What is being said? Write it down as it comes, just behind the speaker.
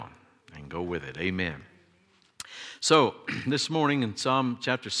go with it. Amen. So, this morning in Psalm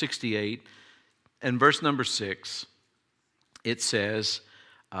chapter 68 and verse number 6, it says,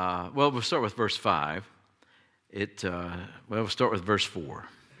 we'll start with verse 5. We'll start with verse 4.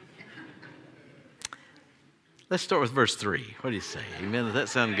 Let's start with verse 3. What do you say? Amen. Does that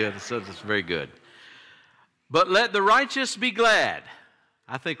sound good? That's very good. But let the righteous be glad.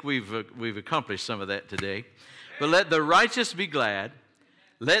 I think we've accomplished some of that today. But let the righteous be glad.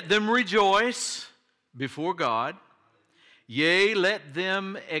 Let them rejoice before God. Yea, let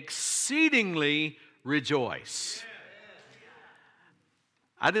them exceedingly rejoice.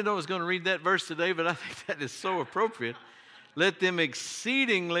 I didn't know I was going to read that verse today, but I think that is so appropriate. Let them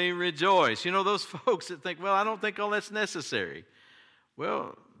exceedingly rejoice. You know, those folks that think, well, I don't think all that's necessary.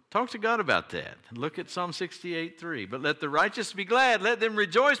 Well, talk to God about that. Look at Psalm 68:3. But let the righteous be glad. Let them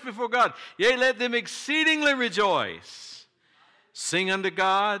rejoice before God. Yea, let them exceedingly rejoice. Sing unto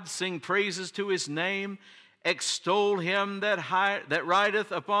God. Sing praises to his name. Extol him that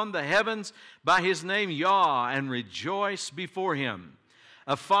rideth upon the heavens by his name, Yah, and rejoice before him.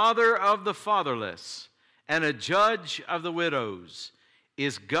 A father of the fatherless and a judge of the widows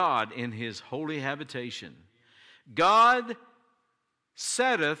is God in his holy habitation. God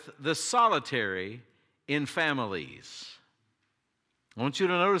setteth the solitary in families. I want you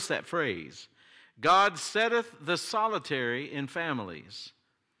to notice that phrase. God setteth the solitary in families.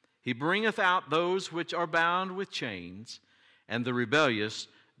 He bringeth out those which are bound with chains, and the rebellious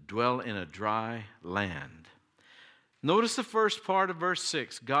dwell in a dry land. Notice the first part of verse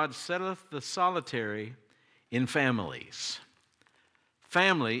 6. God setteth the solitary in families.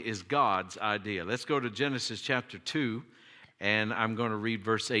 Family is God's idea. Let's go to Genesis chapter 2, and I'm going to read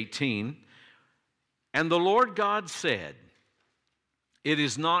verse 18. And the Lord God said, it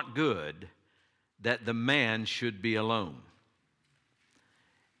is not good that the man should be alone.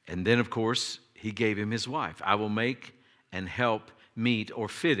 And then, of course, he gave him his wife. I will make and help meet or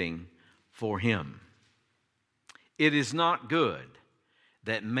fitting for him. It is not good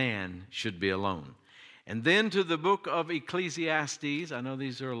that man should be alone. And then to the book of Ecclesiastes. I know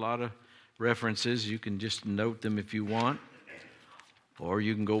these are a lot of references. You can just note them if you want. Or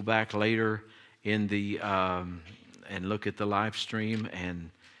you can go back later in the and look at the live stream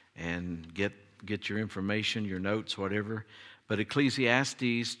and get your information, your notes, whatever. But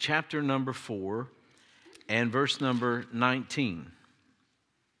Ecclesiastes chapter number 4 and verse number 19.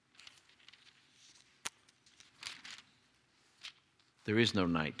 There is no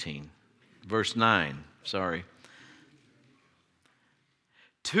 19. Verse 9, sorry.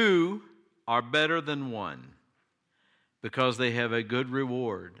 Two are better than one, because they have a good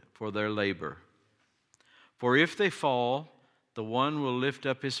reward for their labor. For if they fall, the one will lift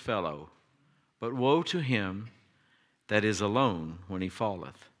up his fellow. But woe to him that is alone when he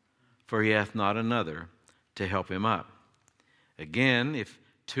falleth, for he hath not another to help him up. Again, if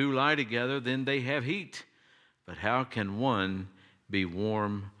two lie together, then they have heat. But how can one be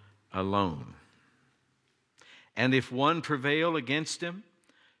warm alone? And if one prevail against him,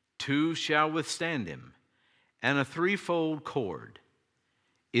 two shall withstand him. And a threefold cord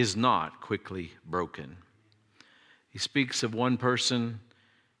is not quickly broken. He speaks of one person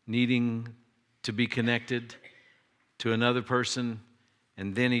needing to be connected to another person,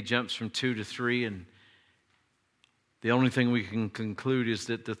 and then he jumps from 2 to 3, and the only thing we can conclude is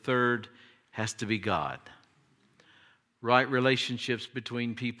that the third has to be God. Right relationships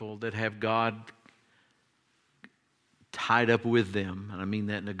between people that have God tied up with them, and I mean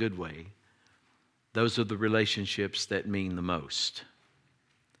that in a good way, those are the relationships that mean the most.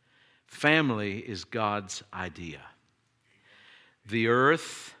 Family is God's idea. The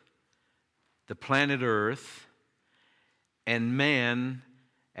earth, the planet Earth, and man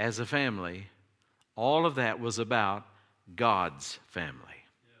as a family, all of that was about God's family.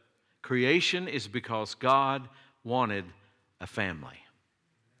 Creation is because God wanted a family.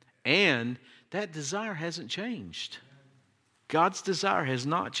 And that desire hasn't changed. God's desire has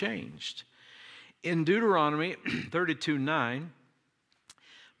not changed. In Deuteronomy 32:9,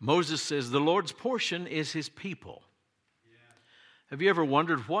 Moses says, the Lord's portion is his people. Have you ever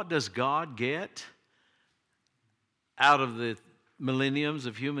wondered, what does God get out of the millenniums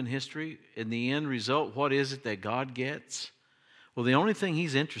of human history? In the end result, what is it that God gets? Well, the only thing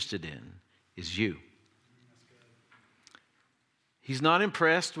he's interested in is you. He's not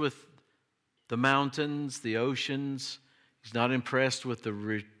impressed with the mountains, the oceans. He's not impressed with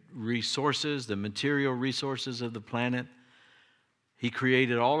the resources, the material resources of the planet. He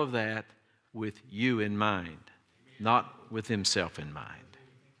created all of that with you in mind, not with himself in mind.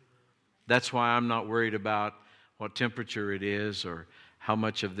 That's why I'm not worried about what temperature it is or how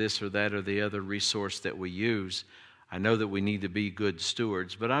much of this or that or the other resource that we use. I know that we need to be good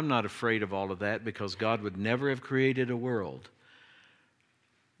stewards, but I'm not afraid of all of that, because God would never have created a world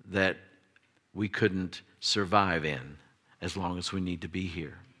that we couldn't survive in as long as we need to be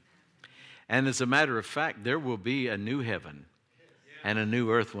here. And as a matter of fact, there will be a new heaven and a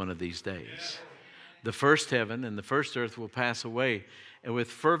new earth one of these days. The first heaven and the first earth will pass away, and with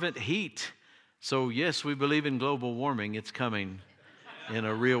fervent heat. So yes, we believe in global warming. It's coming in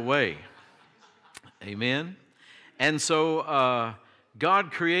a real way. Amen. And so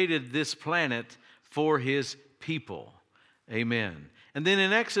God created this planet for His people. Amen. And then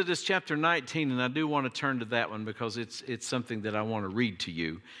in Exodus chapter 19, and I do want to turn to that one because it's something that I want to read to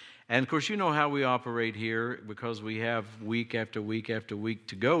you. And of course, you know how we operate here, because we have week after week after week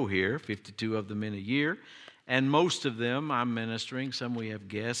to go here, 52 of them in a year. And most of them I'm ministering, some we have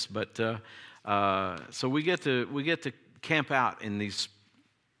guests, but so we get to camp out in these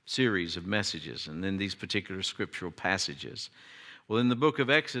series of messages and in these particular scriptural passages. Well, in the book of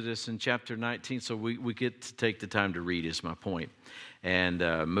Exodus in chapter 19, so we get to take the time to read, is my point, and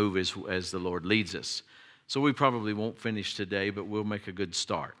move as the Lord leads us. So we probably won't finish today, but we'll make a good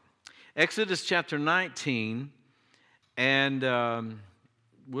start. Exodus chapter 19, and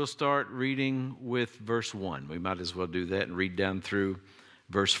we'll start reading with verse 1. We might as well do that and read down through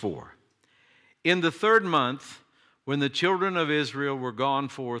verse 4. In the 3rd month, when the children of Israel were gone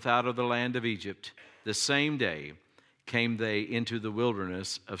forth out of the land of Egypt, the same day came they into the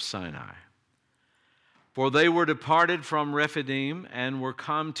wilderness of Sinai. For they were departed from Rephidim and were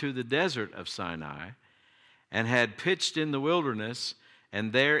come to the desert of Sinai, and had pitched in the wilderness,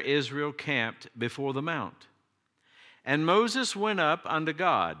 and there Israel camped before the mount. And Moses went up unto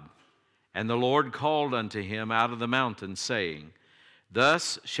God, and the Lord called unto him out of the mountain, saying,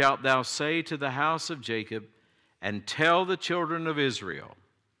 Thus shalt thou say to the house of Jacob, and tell the children of Israel.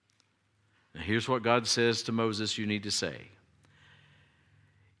 Now here's what God says to Moses you need to say.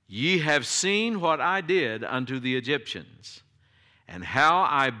 Ye have seen what I did unto the Egyptians, and how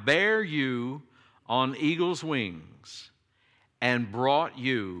I bare you on eagle's wings, and brought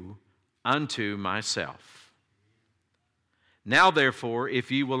you unto myself. Now therefore,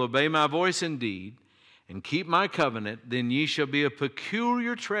 if ye will obey my voice indeed, and keep my covenant, then ye shall be a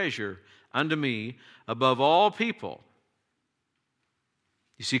peculiar treasure unto me above all people.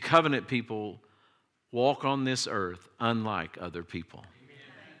 You see, covenant people walk on this earth unlike other people.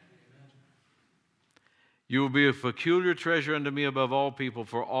 You will be a peculiar treasure unto me above all people,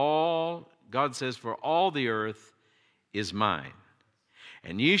 for all, God says, for all the earth is mine.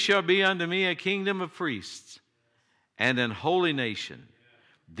 And ye shall be unto me a kingdom of priests and an holy nation.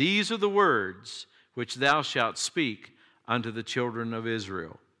 These are the words which thou shalt speak unto the children of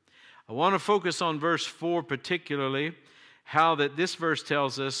Israel. I want to focus on verse 4 particularly, how that this verse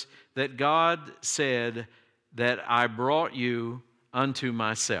tells us that God said that I brought you unto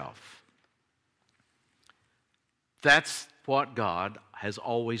myself. That's what God has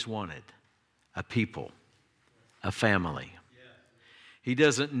always wanted, a people, a family. He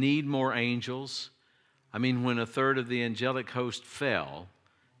doesn't need more angels. I mean, when a third of the angelic host fell,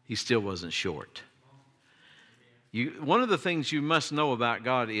 he still wasn't short. One of the things you must know about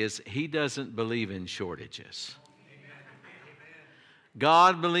God is He doesn't believe in shortages.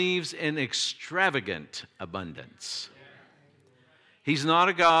 God believes in extravagant abundance. He's not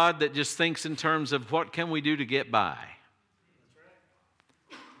a God that just thinks in terms of what can we do to get by.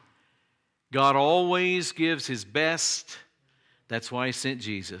 God always gives His best. That's why He sent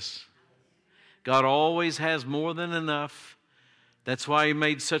Jesus. God always has more than enough. That's why He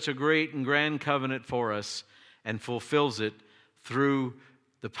made such a great and grand covenant for us and fulfills it through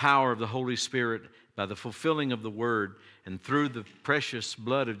the power of the Holy Spirit by the fulfilling of the Word, and through the precious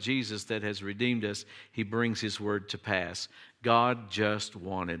blood of Jesus that has redeemed us, He brings His Word to pass. God just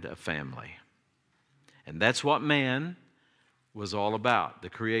wanted a family. And that's what man was all about, the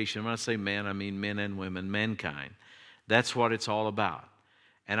creation. When I say man, I mean men and women, mankind. That's what it's all about.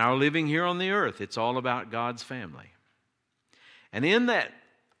 And our living here on the earth, it's all about God's family. And in that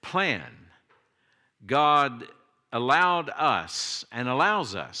plan, God allowed us and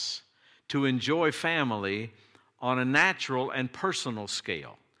allows us to enjoy family on a natural and personal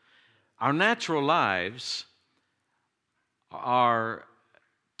scale. Our natural lives are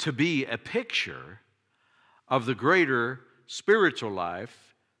to be a picture of the greater spiritual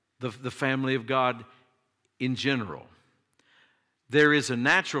life, the family of God in general. There is a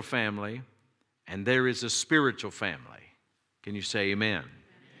natural family and there is a spiritual family. Can you say amen?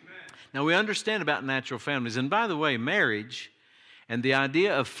 Now, we understand about natural families. And by the way, marriage and the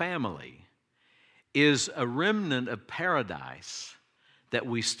idea of family is a remnant of paradise that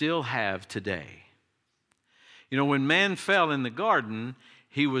we still have today. You know, when man fell in the garden,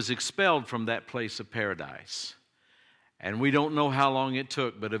 he was expelled from that place of paradise. And we don't know how long it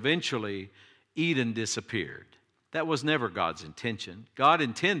took, but eventually Eden disappeared. That was never God's intention. God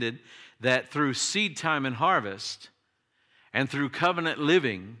intended that through seed time and harvest and through covenant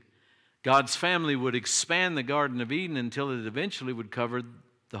living, God's family would expand the Garden of Eden until it eventually would cover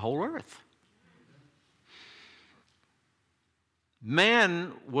the whole earth.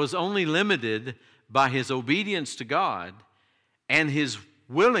 Man was only limited by his obedience to God and his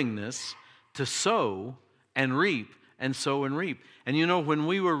willingness to sow and reap and sow and reap. And you know, when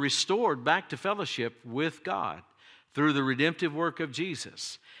we were restored back to fellowship with God through the redemptive work of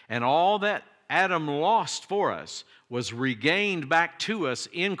Jesus, and all that Adam lost for us was regained back to us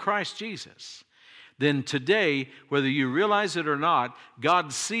in Christ Jesus, then today, whether you realize it or not,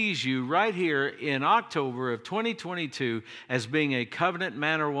 God sees you right here in October of 2022 as being a covenant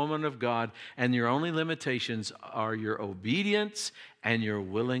man or woman of God, and your only limitations are your obedience and your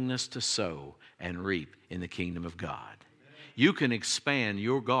willingness to sow and reap in the kingdom of God. You can expand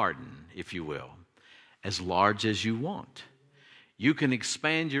your garden, if you will, as large as you want. You can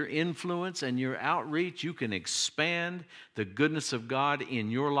expand your influence and your outreach. You can expand the goodness of God in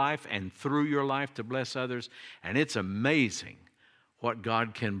your life and through your life to bless others. And it's amazing what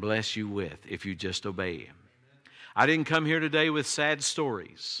God can bless you with if you just obey Him. I didn't come here today with sad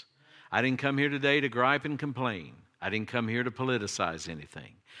stories. I didn't come here today to gripe and complain. I didn't come here to politicize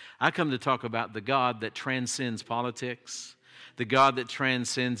anything. I come to talk about the God that transcends politics, the God that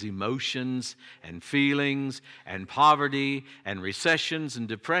transcends emotions and feelings and poverty and recessions and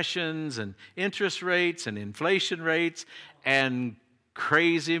depressions and interest rates and inflation rates and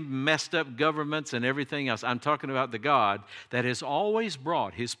crazy, messed up governments and everything else. I'm talking about the God that has always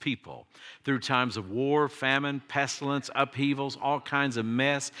brought His people through times of war, famine, pestilence, upheavals, all kinds of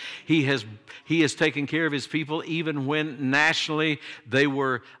mess. He has taken care of His people even when nationally they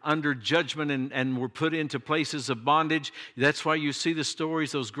were under judgment and were put into places of bondage. That's why you see the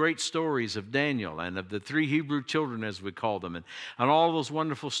stories, those great stories of Daniel and of the 3 Hebrew children, as we call them, and all those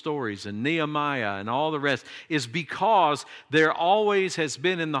wonderful stories, and Nehemiah and all the rest, is because there always has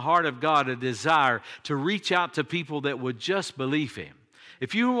been in the heart of God a desire to reach out to people that would just believe Him.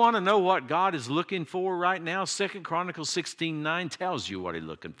 If you want to know what God is looking for right now, 2 Chronicles 16:9 tells you what He's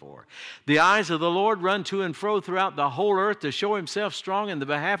looking for. The eyes of the Lord run to and fro throughout the whole earth to show Himself strong in the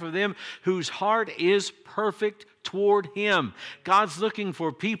behalf of them whose heart is perfect toward Him. God's looking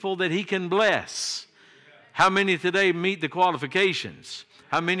for people that He can bless. How many today meet the qualifications?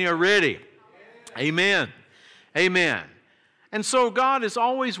 How many are ready? Amen. Amen. And so God has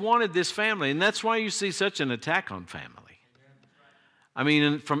always wanted this family, and that's why you see such an attack on family. I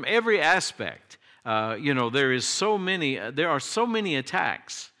mean, from every aspect, there are so many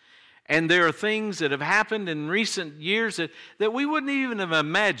attacks, and there are things that have happened in recent years that we wouldn't even have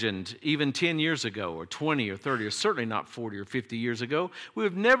imagined even 10 years ago, or 20 or 30, or certainly not 40 or 50 years ago. We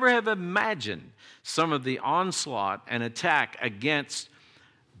would never have imagined some of the onslaught and attack against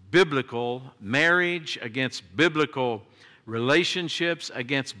biblical marriage, against biblical relationships,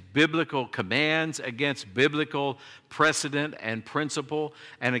 against biblical commands, against biblical precedent and principle,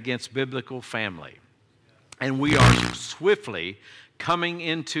 and against biblical family. And we are swiftly coming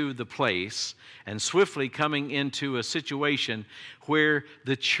into the place and swiftly coming into a situation where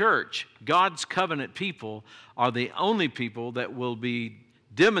the church, God's covenant people, are the only people that will be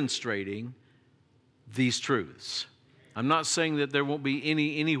demonstrating these truths. I'm not saying that there won't be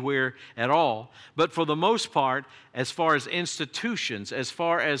anywhere at all, but for the most part, as far as institutions, as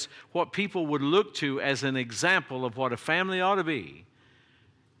far as what people would look to as an example of what a family ought to be,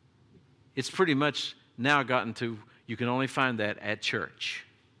 it's pretty much now gotten to, you can only find that at church.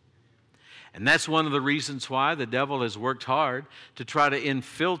 And that's one of the reasons why the devil has worked hard to try to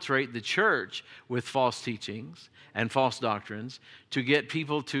infiltrate the church with false teachings and false doctrines to get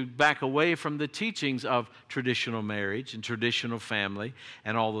people to back away from the teachings of traditional marriage and traditional family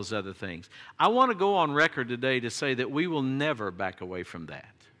and all those other things. I want to go on record today to say that we will never back away from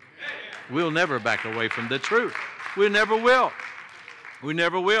that. We'll never back away from the truth. We never will. We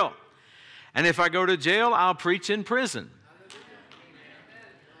never will. And if I go to jail, I'll preach in prison.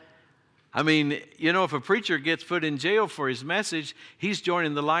 I mean, if a preacher gets put in jail for his message, he's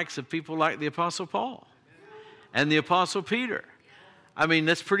joining the likes of people like the Apostle Paul and the Apostle Peter. I mean,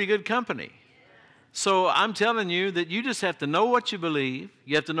 that's pretty good company. So I'm telling you that you just have to know what you believe.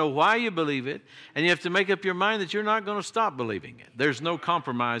 You have to know why you believe it. And you have to make up your mind that you're not going to stop believing it. There's no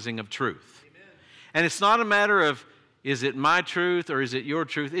compromising of truth. And it's not a matter of, is it my truth or is it your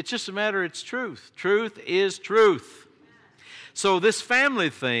truth? It's just a matter of it's truth. Truth is truth. So this family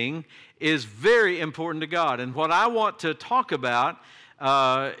thing is very important to God. And what I want to talk about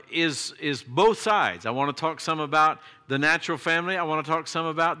is both sides. I want to talk some about the natural family. I want to talk some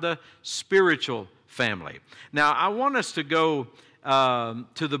about the spiritual family. Now, I want us to go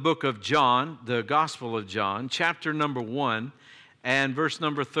to the book of John, the Gospel of John, chapter number 1 and verse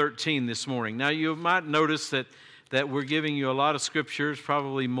number 13 this morning. Now, you might notice that we're giving you a lot of scriptures,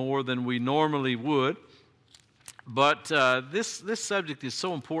 probably more than we normally would. But this subject is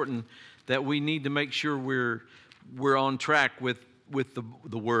so important that we need to make sure we're on track with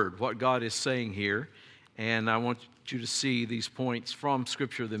the Word, what God is saying here. And I want you to see these points from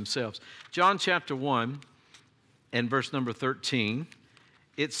Scripture themselves. John chapter 1 and verse number 13,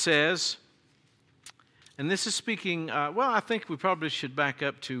 it says, and this is speaking, I think we probably should back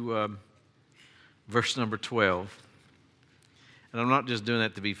up to verse number 12. And I'm not just doing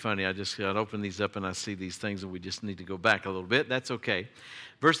that to be funny. I open these up and I see these things and we just need to go back a little bit. That's okay.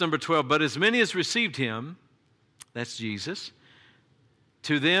 Verse number 12, but as many as received him, that's Jesus,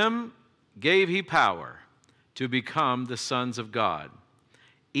 to them gave he power to become the sons of God,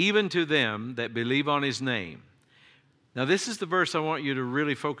 even to them that believe on his name. Now this is the verse I want you to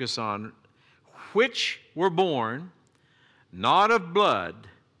really focus on. Which were born not of blood,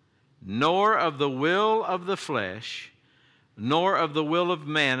 nor of the will of the flesh, nor of the will of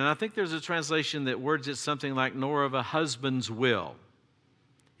man. And I think there's a translation that words it something like, nor of a husband's will.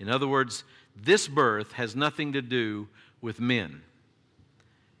 In other words, this birth has nothing to do with men.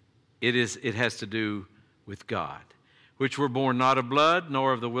 It has to do with God. Which were born not of blood,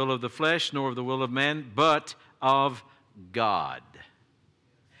 nor of the will of the flesh, nor of the will of man, but of God.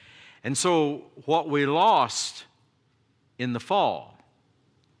 And so what we lost in the fall,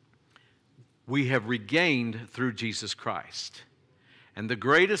 we have regained through Jesus Christ. And the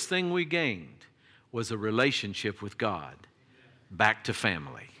greatest thing we gained was a relationship with God, back to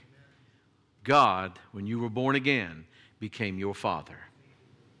family. God, when you were born again, became your father.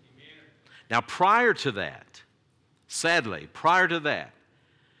 Now, prior to that, sadly,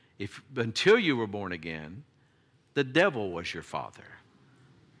 until you were born again, the devil was your father.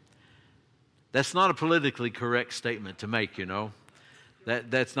 That's not a politically correct statement to make, you know.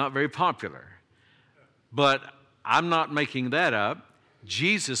 That's not very popular. But I'm not making that up.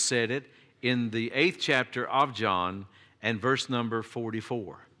 Jesus said it in the 8th chapter of John and verse number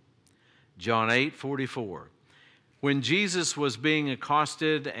 44. John 8:44. When Jesus was being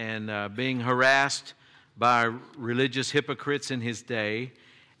accosted and being harassed by religious hypocrites in his day,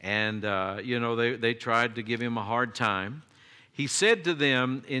 and they tried to give him a hard time, he said to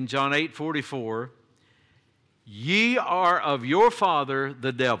them in John 8:44, ye are of your father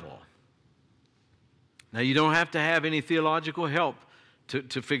the devil. Now you don't have to have any theological help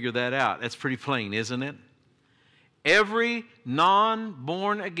to figure that out. That's pretty plain, isn't it? Every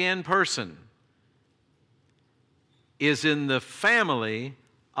non-born again person is in the family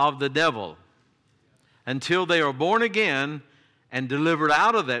of the devil until they are born again and delivered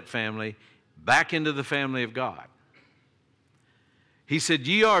out of that family back into the family of God. He said,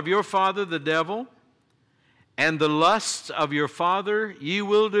 ye are of your father the devil, and the lusts of your father ye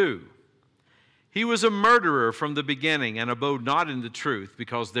will do. He was a murderer from the beginning, and abode not in the truth,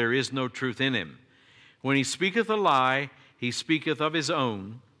 because there is no truth in him. When he speaketh a lie, he speaketh of his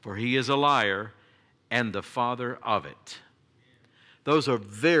own, for he is a liar, and the father of it. Those are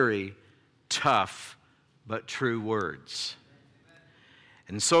very tough but true words.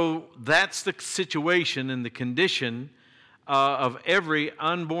 And so that's the situation and the condition of every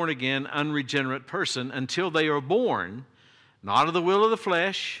unborn again, unregenerate person until they are born, not of the will of the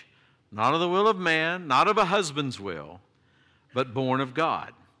flesh, not of the will of man, not of a husband's will, but born of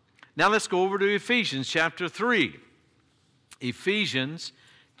God. Now let's go over to Ephesians chapter 3. Ephesians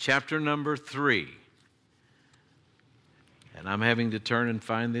chapter number 3. And I'm having to turn and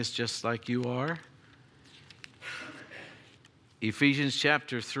find this just like you are. Ephesians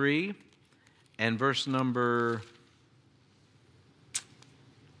chapter 3 and verse number...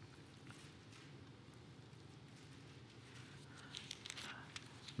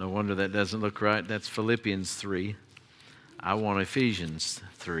 No wonder that doesn't look right. That's Philippians 3. I want Ephesians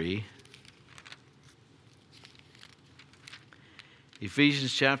 3.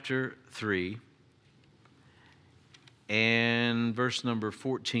 Ephesians chapter 3 and verse number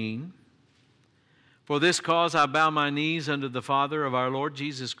 14. For this cause I bow my knees unto the Father of our Lord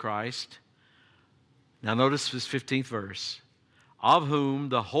Jesus Christ. Now notice this 15th verse. Of whom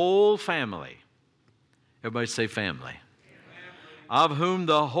the whole family, everybody say family. Of whom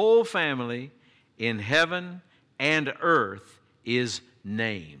the whole family in heaven and earth is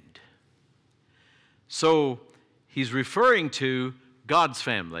named. So he's referring to God's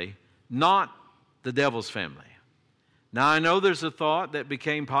family, not the devil's family. Now, I know there's a thought that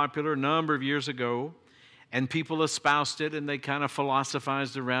became popular a number of years ago, and people espoused it, and they kind of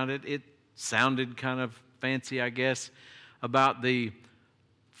philosophized around it. It sounded kind of fancy, I guess, about the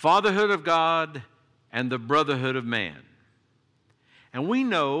fatherhood of God and the brotherhood of man. And we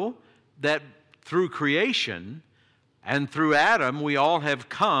know that through creation and through Adam, we all have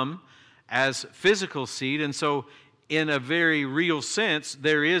come as physical seed, and so in a very real sense,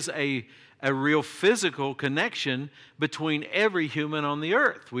 there is a real physical connection between every human on the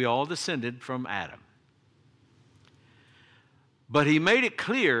earth. We all descended from Adam. But he made it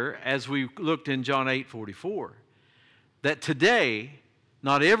clear, as we looked in John 8:44, that today,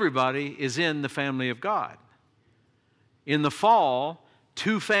 not everybody is in the family of God. In the fall,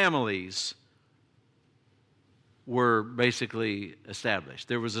 two families were basically established.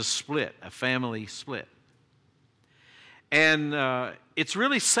 There was a split, a family split. And it's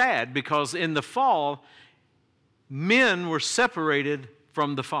really sad because in the fall, men were separated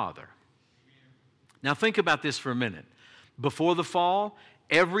from the Father. Now think about this for a minute. Before the fall,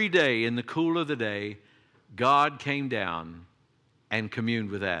 every day in the cool of the day, God came down and communed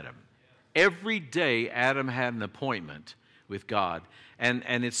with Adam. Every day Adam had an appointment with God.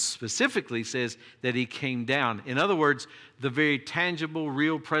 And it specifically says that he came down. In other words, the very tangible,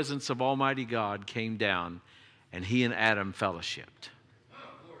 real presence of Almighty God came down, and he and Adam fellowshipped.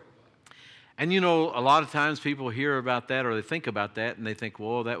 And you know, a lot of times people hear about that or they think about that and they think,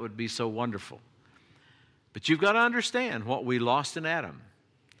 well, that would be so wonderful. But you've got to understand what we lost in Adam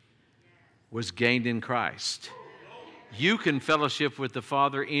was gained in Christ. You can fellowship with the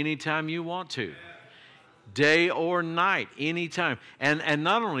Father anytime you want to. Day or night, anytime. And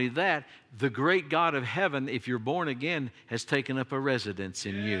not only that, the great God of heaven, if you're born again, has taken up a residence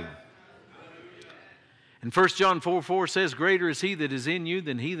in you. And 1 John 4:4 says, greater is he that is in you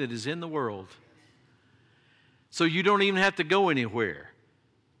than he that is in the world. So you don't even have to go anywhere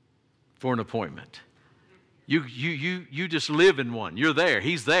for an appointment. You just live in one. You're there.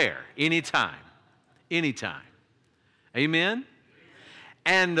 He's there anytime. Anytime. Amen?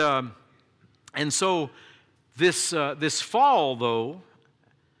 And so this fall, though,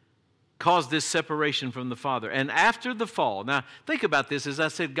 caused this separation from the Father. And after the fall, now think about this. As I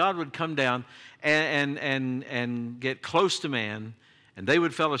said, God would come down and get close to man, and they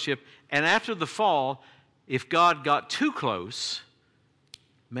would fellowship. And after the fall, if God got too close,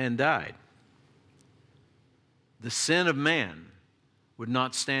 man died. The sin of man would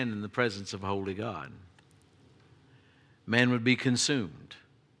not stand in the presence of a holy God. Man would be consumed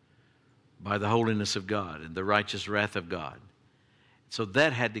by the holiness of God and the righteous wrath of God. So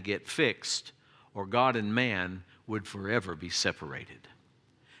that had to get fixed, or God and man would forever be separated.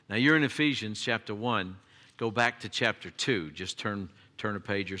 Now you're in Ephesians chapter 1. Go back to chapter 2. Just turn a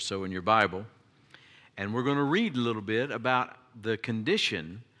page or so in your Bible. And we're going to read a little bit about the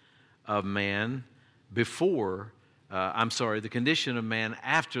condition of man the condition of man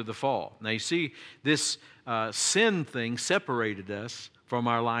after the fall. Now you see, this sin thing separated us from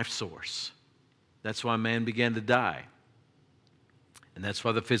our life source. That's why man began to die. And that's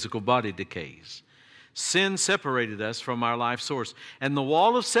why the physical body decays. Sin separated us from our life source. And the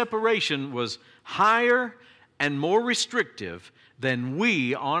wall of separation was higher and more restrictive than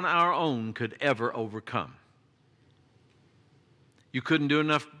we on our own could ever overcome. You couldn't do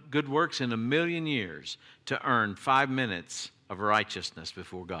enough good works in 1,000,000 years to earn 5 minutes of righteousness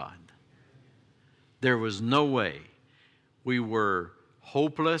before God. There was no way. We were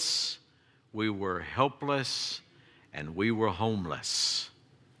hopeless, we were helpless, and we were homeless.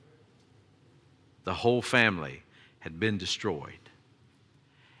 The whole family had been destroyed.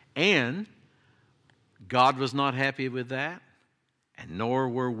 And God was not happy with that, and nor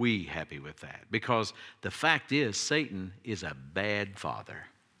were we happy with that. Because the fact is, Satan is a bad father.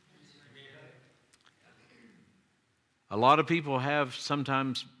 A lot of people have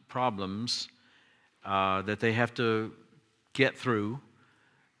sometimes problems that they have to get through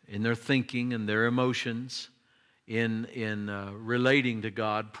in their thinking and their emotions in relating to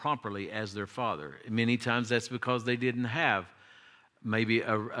God properly as their father. Many times that's because they didn't have maybe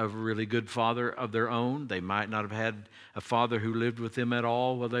a really good father of their own. They might not have had a father who lived with them at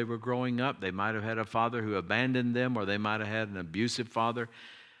all while they were growing up. They might have had a father who abandoned them, or they might have had an abusive father.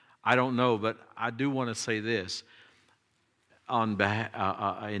 I don't know, but I do want to say this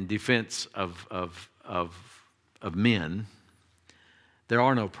in defense of men. There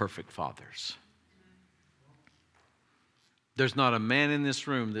are no perfect fathers. There's not a man in this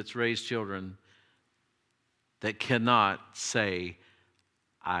room that's raised children that cannot say,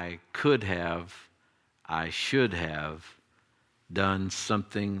 I could have, I should have done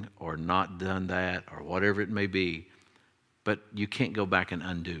something or not done that or whatever it may be. But you can't go back and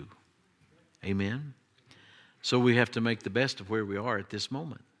undo. Amen? So we have to make the best of where we are at this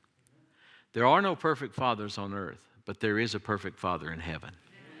moment. There are no perfect fathers on earth, but there is a perfect Father in heaven.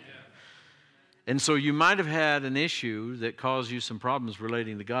 And so you might have had an issue that caused you some problems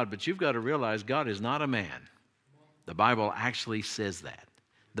relating to God, but you've got to realize God is not a man. The Bible actually says that,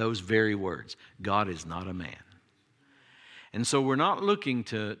 those very words. God is not a man. And so we're not looking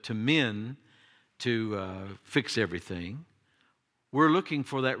to men to fix everything. We're looking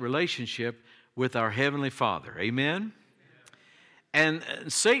for that relationship with our Heavenly Father. Amen? And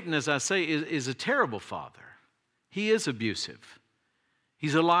Satan, as I say, is a terrible father. He is abusive.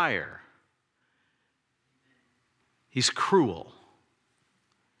 He's a liar. He's cruel.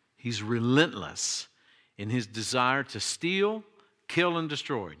 He's relentless in his desire to steal, kill, and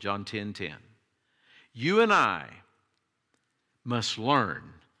destroy. John 10:10. You and I must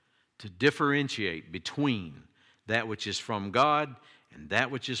learn to differentiate between that which is from God and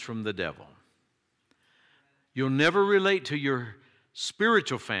that which is from the devil. You'll never relate to your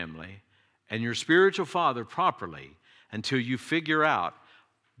spiritual family and your spiritual father properly until you figure out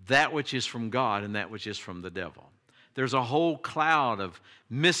that which is from God and that which is from the devil. There's a whole cloud of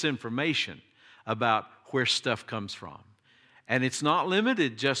misinformation about where stuff comes from. And it's not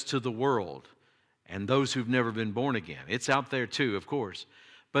limited just to the world and those who've never been born again. It's out there too, of course.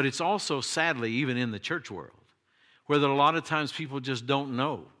 But it's also, sadly, even in the church world, where a lot of times people just don't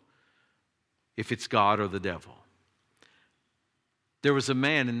know if it's God or the devil. There was a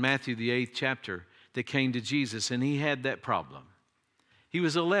man in Matthew, the 8th chapter, that came to Jesus, and he had that problem. He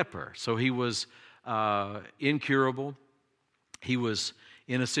was a leper, so he was incurable. He was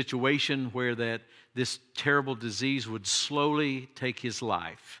in a situation where this terrible disease would slowly take his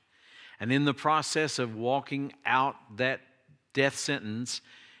life. And in the process of walking out that death sentence,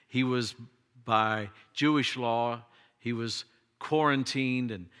 he was, by Jewish law, he was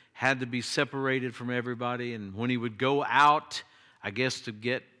quarantined and had to be separated from everybody. And when he would go out, I guess to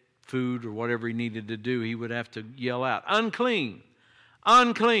get food or whatever he needed to do, he would have to yell out, "Unclean,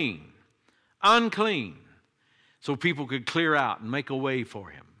 unclean, unclean," so people could clear out and make a way for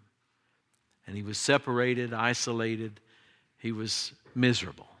him. And he was separated, isolated. He was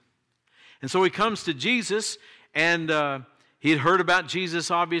miserable. And so he comes to Jesus, and he had heard about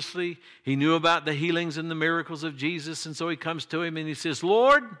Jesus, obviously. He knew about the healings and the miracles of Jesus, and so he comes to him and he says,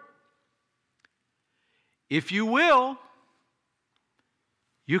 "Lord, if you will,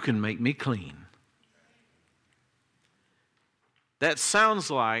 you can make me clean." That sounds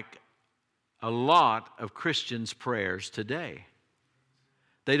like a lot of Christians' prayers today.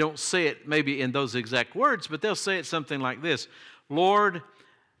 They don't say it maybe in those exact words, but they'll say it something like this: "Lord,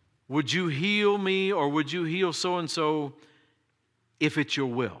 would you heal me, or would you heal so-and-so if it's your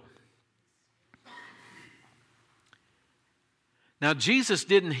will?" Now, Jesus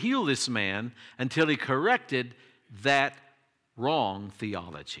didn't heal this man until he corrected that wrong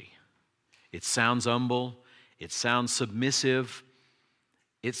theology. It sounds humble. It sounds submissive.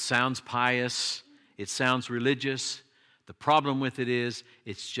 It sounds pious. It sounds religious. The problem with it is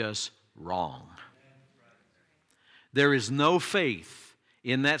it's just wrong. There is no faith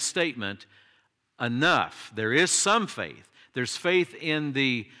in that statement enough. There is some faith. There's faith in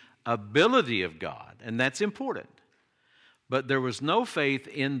the ability of God, and that's important. But there was no faith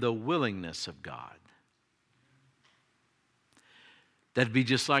in the willingness of God. That'd be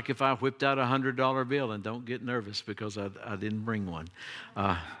just like if I whipped out a $100 bill, and don't get nervous because I didn't bring one.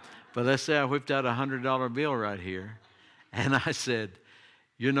 But let's say I whipped out a $100 bill right here, and I said,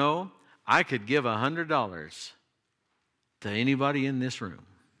 "You know, I could give $100 to anybody in this room."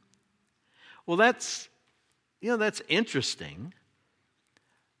 Well, that's interesting.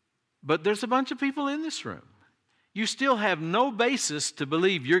 But there's a bunch of people in this room. You still have no basis to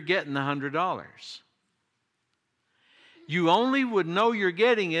believe you're getting the $100. You only would know you're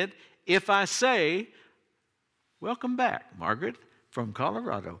getting it if I say, "Welcome back, Margaret, from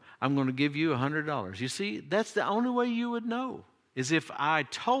Colorado. I'm going to give you $100. You see, that's the only way you would know, is if I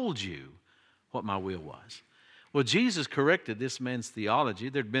told you what my will was. Well, Jesus corrected this man's theology.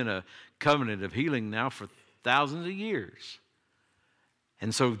 There'd been a covenant of healing now for thousands of years.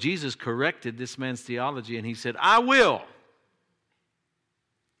 And so Jesus corrected this man's theology, and he said, "I will."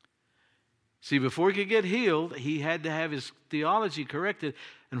 See, before he could get healed, he had to have his theology corrected.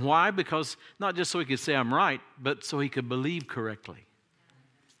 And why? Because not just so he could say, "I'm right," but so he could believe correctly.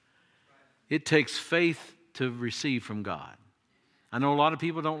 It takes faith to receive from God. I know a lot of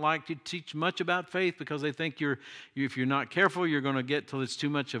people don't like to teach much about faith because they think if you're not careful, you're going to get till it's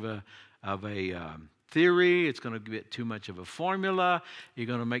too much of a theory. It's going to get too much of a formula. You're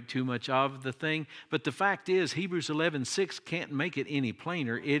going to make too much of the thing. But the fact is, Hebrews 11:6 can't make it any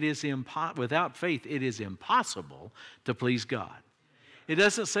plainer. It is without faith, it is impossible to please God. It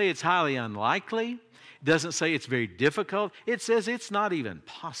doesn't say it's highly unlikely. It doesn't say it's very difficult. It says it's not even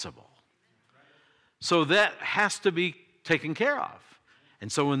possible. So that has to be taken care of.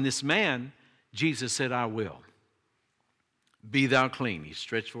 And so when this man, Jesus said, I will. Be thou clean. He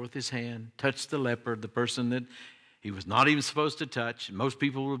stretched forth his hand, touched the leper, the person that he was not even supposed to touch. Most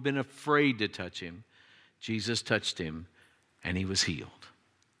people would have been afraid to touch him. Jesus touched him, and he was healed.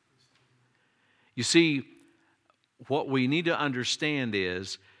 You see, what we need to understand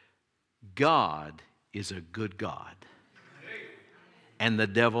is God is a good God, and the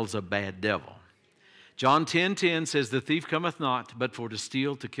devil's a bad devil. John 10:10 says, the thief cometh not, but for to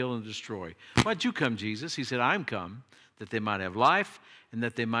steal, to kill, and destroy. Why'd you come, Jesus? He said, I'm come that they might have life and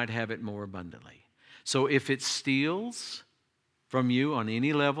that they might have it more abundantly. So if it steals from you on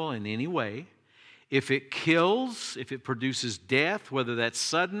any level, in any way, if it kills, if it produces death, whether that's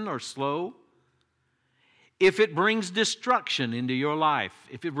sudden or slow, if it brings destruction into your life,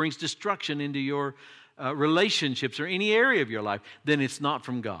 if it brings destruction into your relationships or any area of your life, then it's not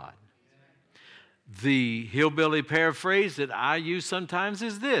from God. The hillbilly paraphrase that I use sometimes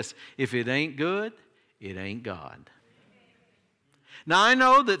is this: if it ain't good, it ain't God. Now, I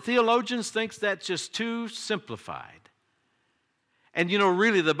know that theologians think that's just too simplified. And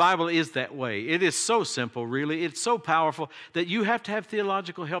really the Bible is that way. It is so simple, really. It's so powerful that you have to have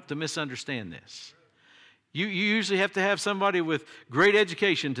theological help to misunderstand this. You usually have to have somebody with great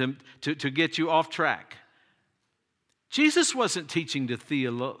education to get you off track. Jesus wasn't teaching to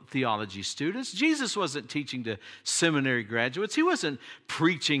theology students. Jesus wasn't teaching to seminary graduates. He wasn't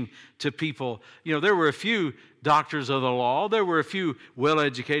preaching to people. There were a few doctors of the law. There were a few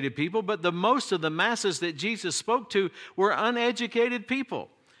well-educated people. But the most of the masses that Jesus spoke to were uneducated people.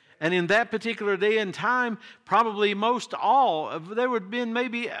 And in that particular day and time, probably most all, there would have been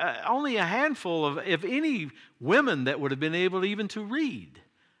maybe only a handful of, if any, women that would have been able even to read.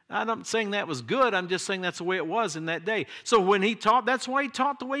 I'm not saying that was good. I'm just saying that's the way it was in that day. So when he taught, that's why he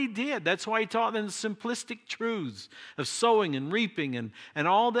taught the way he did. That's why he taught in the simplistic truths of sowing and reaping and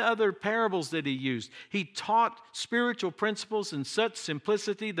all the other parables that he used. He taught spiritual principles in such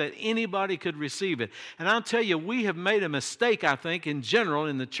simplicity that anybody could receive it. And I'll tell you, we have made a mistake, I think, in general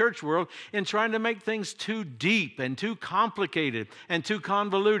in the church world in trying to make things too deep and too complicated and too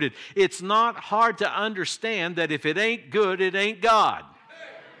convoluted. It's not hard to understand that if it ain't good, it ain't God.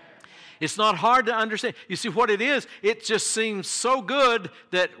 It's not hard to understand. You see what it is? It just seems so good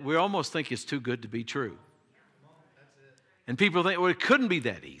that we almost think it's too good to be true. And people think, well, it couldn't be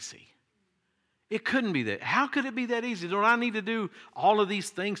that easy. It couldn't be that. How could it be that easy? Don't I need to do all of these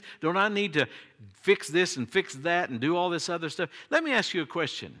things? Don't I need to fix this and fix that and do all this other stuff? Let me ask you a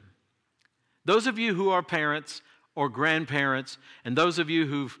question. Those of you who are parents or grandparents, and those of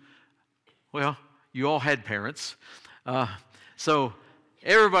you you all had parents, so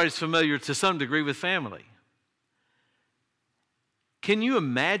everybody's familiar to some degree with family. Can you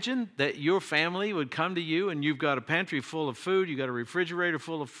imagine that your family would come to you and you've got a pantry full of food, you've got a refrigerator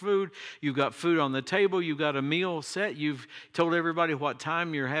full of food, you've got food on the table, you've got a meal set, you've told everybody what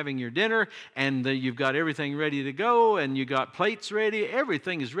time you're having your dinner, and you've got everything ready to go, and you got plates ready,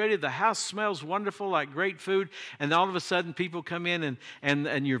 everything is ready, the house smells wonderful like great food, and all of a sudden people come in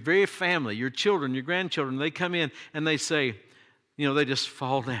and your very family, your children, your grandchildren, they come in and they say, they just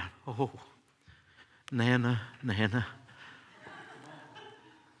fall down. Oh, Nana,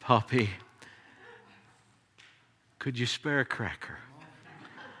 Poppy, could you spare a cracker?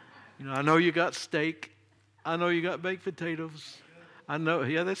 I know you got steak. I know you got baked potatoes. I know,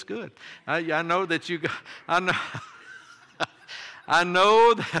 that's good. I know that you got, I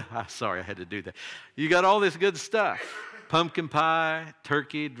know that, sorry, I had to do that. You got all this good stuff. Pumpkin pie,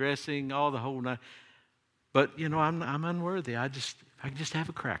 turkey, dressing, all the whole nine. But, I'm unworthy. I can just have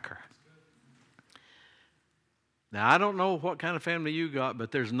a cracker. Now, I don't know what kind of family you got,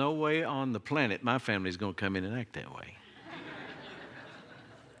 but there's no way on the planet my family's going to come in and act that way.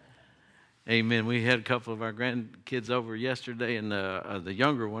 Amen. We had a couple of our grandkids over yesterday, and the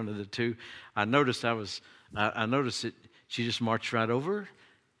younger one of the two, I noticed that she just marched right over.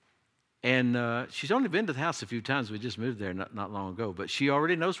 And she's only been to the house a few times. We just moved there not long ago. But she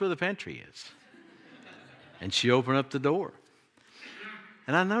already knows where the pantry is. And she opened up the door.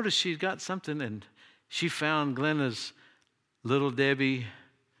 And I noticed she's got something, and she found Glenna's Little Debbie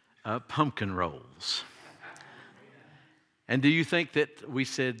pumpkin rolls. And do you think that we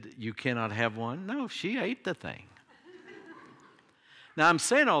said you cannot have one? No, she ate the thing. Now, I'm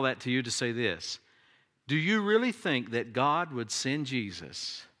saying all that to you to say this. Do you really think that God would send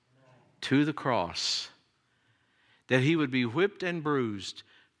Jesus to the cross, that he would be whipped and bruised,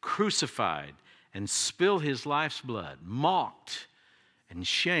 crucified, and spill his life's blood, mocked and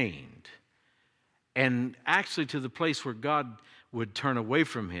shamed, and actually to the place where God would turn away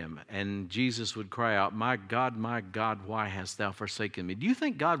from him and Jesus would cry out, my God, why hast thou forsaken me? Do you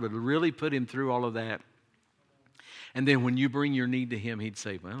think God would really put him through all of that? And then when you bring your need to him, he'd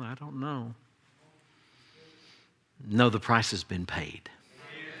say, well, I don't know. No, the price has been paid.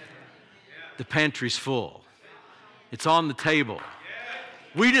 The pantry's full. It's on the table.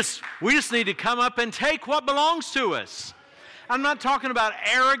 We just need to come up and take what belongs to us. I'm not talking about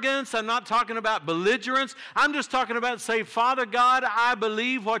arrogance. I'm not talking about belligerence. I'm just talking about say, Father God, I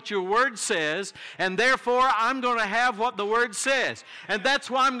believe what your word says, and therefore I'm going to have what the word says. And that's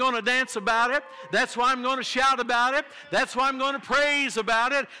why I'm going to dance about it. That's why I'm going to shout about it. That's why I'm going to praise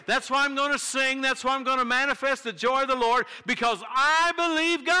about it. That's why I'm going to sing. That's why I'm going to manifest the joy of the Lord, because I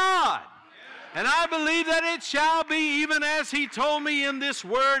believe God. And I believe that it shall be even as he told me in this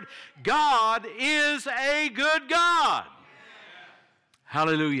word. God is a good God.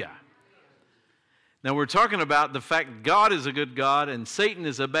 Hallelujah. Now we're talking about the fact God is a good God and Satan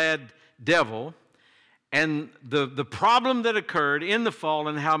is a bad devil, and the problem that occurred in the fall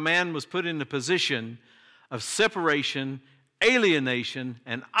and how man was put in a position of separation, alienation,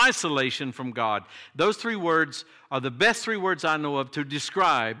 and isolation from God. Those three words are the best three words I know of to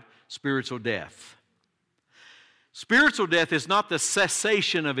describe spiritual death. Spiritual death is not the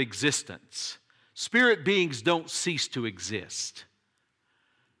cessation of existence. Spirit beings don't cease to exist.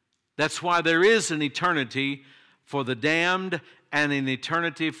 That's why there is an eternity for the damned and an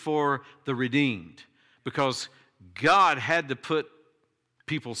eternity for the redeemed. Because God had to put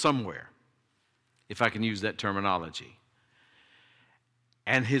people somewhere, if I can use that terminology.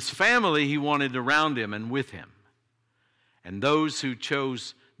 And his family he wanted around him and with him. And those who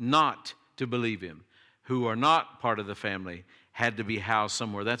chose not to believe him, who are not part of the family, had to be housed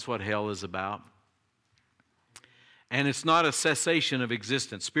somewhere. That's what hell is about. And it's not a cessation of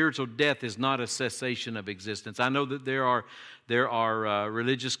existence. Spiritual death is not a cessation of existence. I know that there are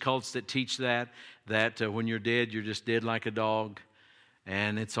religious cults that teach that when you're dead, you're just dead like a dog,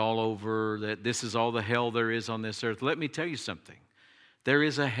 and it's all over, that this is all the hell there is on this earth. Let me tell you something. There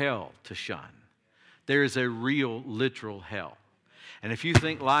is a hell to shun. There is a real, literal hell. And if you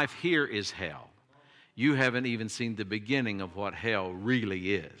think life here is hell, you haven't even seen the beginning of what hell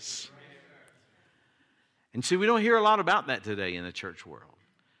really is. And see, we don't hear a lot about that today in the church world.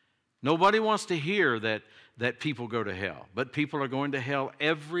 Nobody wants to hear that people go to hell, but people are going to hell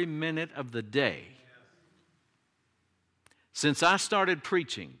every minute of the day. Since I started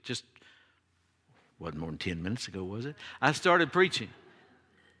preaching, just wasn't more than 10 minutes ago, was it? I started preaching.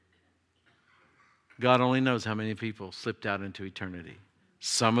 God only knows how many people slipped out into eternity.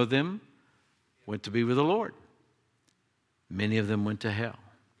 Some of them went to be with the Lord. Many of them went to hell.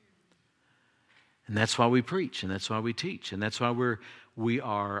 And that's why we preach, and that's why we teach, and that's why we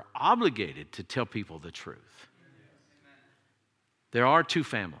are obligated to tell people the truth. There are two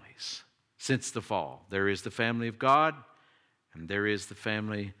families since the fall. There is the family of God, and there is the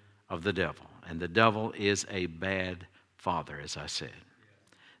family of the devil. And the devil is a bad father, as I said.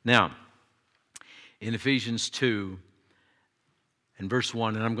 Now, in Ephesians 2 and verse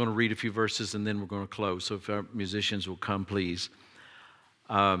 1, and I'm going to read a few verses and then we're going to close. So if our musicians will come, please.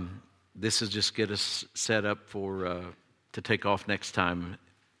 This is just get us set up for to take off next time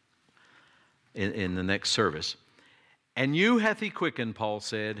in the next service. And you hath he quickened, Paul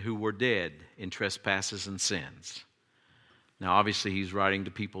said, who were dead in trespasses and sins. Now, obviously, he's writing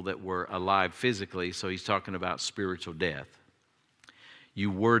to people that were alive physically, so he's talking about spiritual death.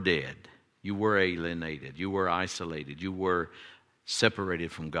 You were dead. You were alienated. You were isolated. You were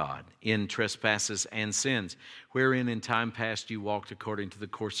separated from God in trespasses and sins, wherein in time past you walked according to the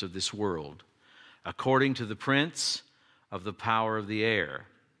course of this world, according to the prince of the power of the air,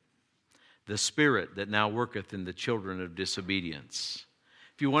 the spirit that now worketh in the children of disobedience.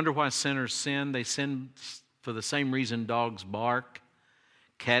 If you wonder why sinners sin, they sin for the same reason dogs bark,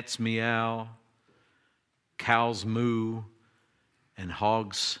 cats meow, cows moo, and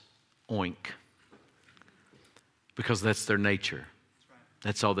hogs oink. Because that's their nature.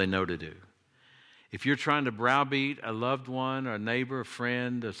 That's all they know to do. If you're trying to browbeat a loved one, or a neighbor, a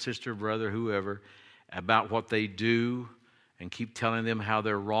friend, a sister, brother, whoever, about what they do and keep telling them how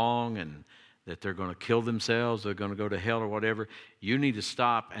they're wrong and that they're going to kill themselves, they're going to go to hell or whatever, you need to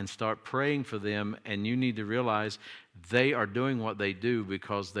stop and start praying for them, and you need to realize they are doing what they do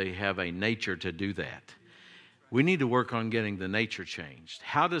because they have a nature to do that. We need to work on getting the nature changed.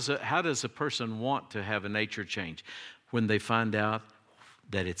 How does a person want to have a nature change? When they find out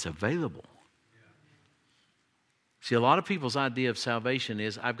that it's available. See, a lot of people's idea of salvation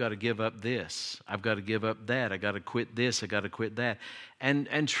is, I've got to give up this, I've got to give up that, I've got to quit this, I've got to quit that.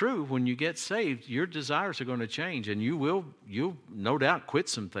 And true, when you get saved, your desires are going to change, and you'll no doubt quit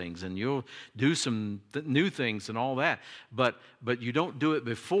some things, and you'll do some new things and all that. But you don't do it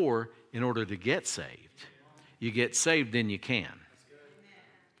before in order to get saved. You get saved, then you can.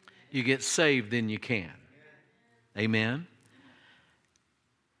 You get saved, then you can. Amen?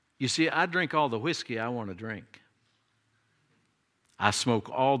 You see, I drink all the whiskey I want to drink. I smoke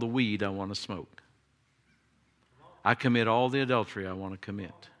all the weed I want to smoke. I commit all the adultery I want to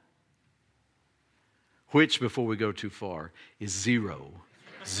commit. Which, before we go too far, is 0,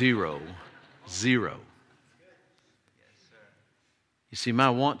 0, 0. You see,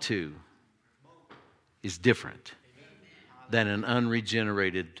 my want to is different than an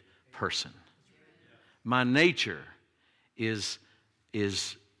unregenerated person. My nature is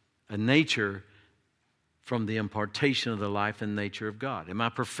a nature from the impartation of the life and nature of God. Am I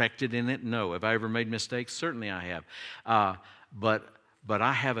perfected in it? No. Have I ever made mistakes? Certainly I have. But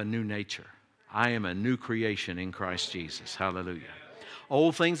I have a new nature. I am a new creation in Christ Jesus. Hallelujah.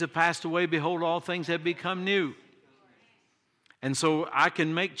 Old things have passed away. Behold, all things have become new. And so I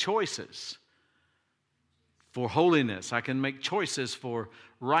can make choices for holiness. I can make choices for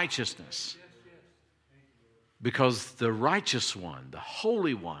righteousness. Because the righteous one, the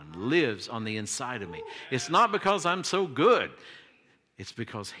Holy One, lives on the inside of me. It's not because I'm so good. It's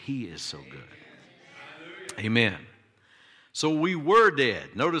because He is so good. Amen. So we were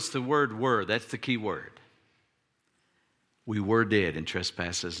dead. Notice the word were. That's the key word. We were dead in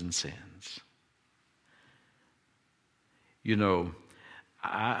trespasses and sins. You know,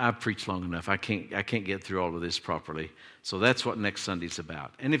 I've preached long enough. I can't get through all of this properly. So that's what next Sunday's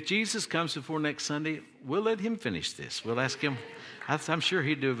about. And if Jesus comes before next Sunday, we'll let Him finish this. We'll ask Him. I'm sure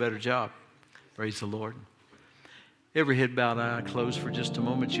He'd do a better job. Praise the Lord. Every head bowed, eye closed for just a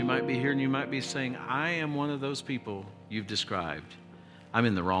moment. You might be here and you might be saying, I am one of those people you've described. I'm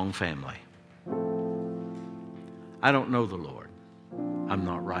in the wrong family. I don't know the Lord. I'm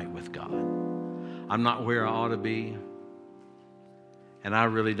not right with God. I'm not where I ought to be. And I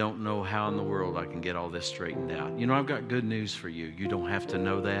really don't know how in the world I can get all this straightened out. You know, I've got good news for you. You don't have to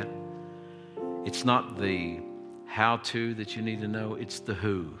know that. It's not the how-to that you need to know. It's the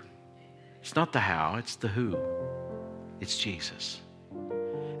who. It's not the how. It's the who. It's Jesus.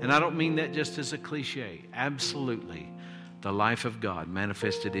 And I don't mean that just as a cliche. Absolutely. The life of God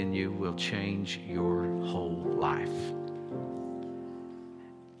manifested in you will change your whole life.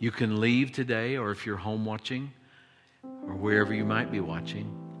 You can leave today, or if you're home watching, or wherever you might be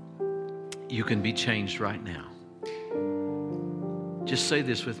watching, you can be changed right now. Just say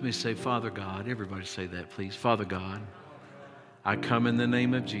this with me. Say, Father God. Everybody say that, please. Father God, I come in the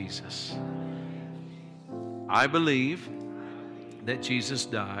name of Jesus. I believe that Jesus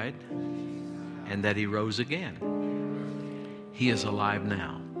died and that He rose again. He is alive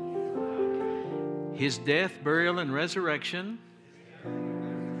now. His death, burial, and resurrection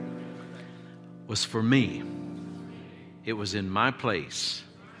was for me. It was in my place.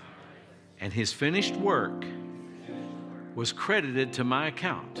 And His finished work was credited to my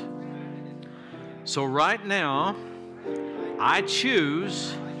account. So right now, I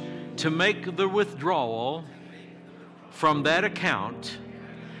choose to make the withdrawal from that account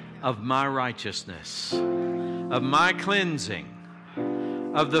of my righteousness, of my cleansing,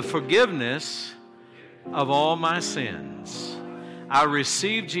 of the forgiveness of all my sins. I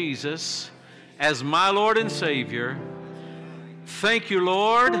receive Jesus as my Lord and Savior. Thank you,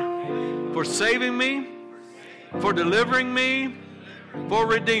 Lord, for saving me, for delivering me, for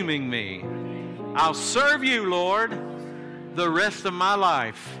redeeming me. I'll serve you, Lord, the rest of my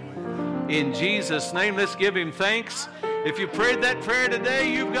life. In Jesus' name, let's give Him thanks. If you prayed that prayer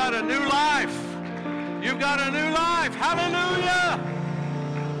today, you've got a new life. You've got a new life. Hallelujah.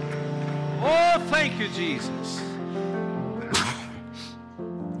 Oh, thank you, Jesus.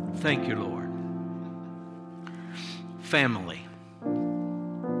 Thank you, Lord. Family.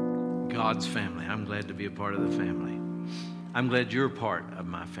 God's family. I'm glad to be a part of the family. I'm glad you're a part of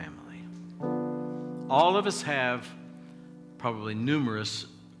my family. All of us have probably numerous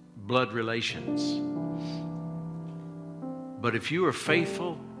blood relations. But if you are a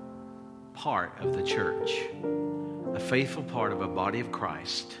faithful part of the church, a faithful part of a body of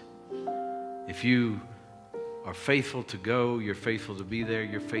Christ, if you are faithful to go, you're faithful to be there,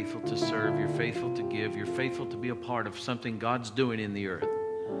 you're faithful to serve, you're faithful to give, you're faithful to be a part of something God's doing in the earth,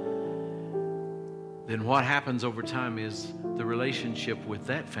 then what happens over time is the relationship with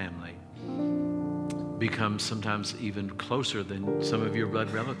that family becomes sometimes even closer than some of your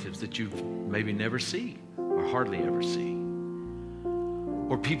blood relatives that you maybe never see or hardly ever see.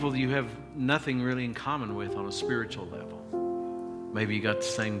 Or people that you have nothing really in common with on a spiritual level. Maybe you got the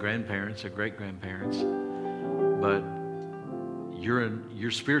same grandparents or great-grandparents, but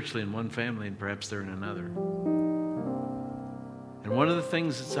you're spiritually in one family and perhaps they're in another. And one of the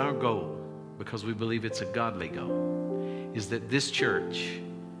things that's our goal, because we believe it's a godly goal, is that this church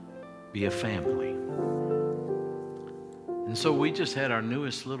be a family. And so we just had our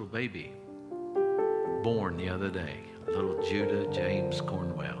newest little baby born the other day, little Judah James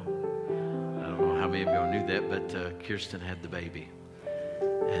Cornwell. I don't know how many of y'all knew that, but Kirsten had the baby.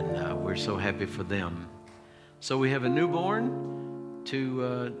 And we're so happy for them. So we have a newborn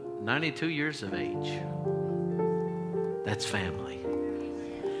to 92 years of age. That's family.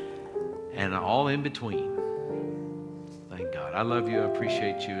 And all in between. Thank God. I love you. I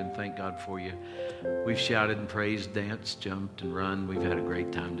appreciate you and thank God for you. We've shouted and praised, danced, jumped, and run. We've had a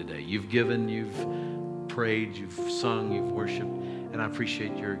great time today. You've given, you've prayed, you've sung, you've worshiped, and I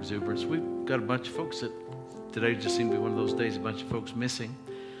appreciate your exuberance. We've got a bunch of folks that today just seemed to be one of those days, a bunch of folks missing.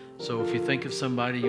 So if you think of somebody